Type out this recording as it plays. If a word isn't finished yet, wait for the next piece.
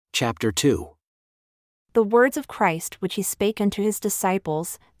chapter 2. The words of Christ which he spake unto his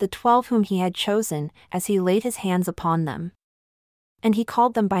disciples, the 12 whom he had chosen, as he laid his hands upon them. And he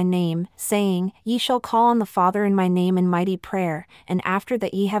called them by name, saying, Ye shall call on the Father in my name in mighty prayer, and after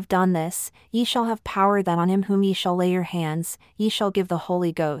that ye have done this, ye shall have power that on him whom ye shall lay your hands, ye shall give the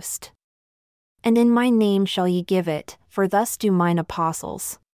Holy Ghost. And in my name shall ye give it, for thus do mine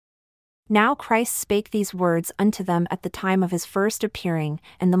apostles. Now Christ spake these words unto them at the time of his first appearing,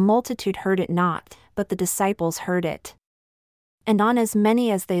 and the multitude heard it not, but the disciples heard it. And on as many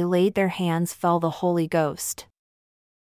as they laid their hands fell the Holy Ghost.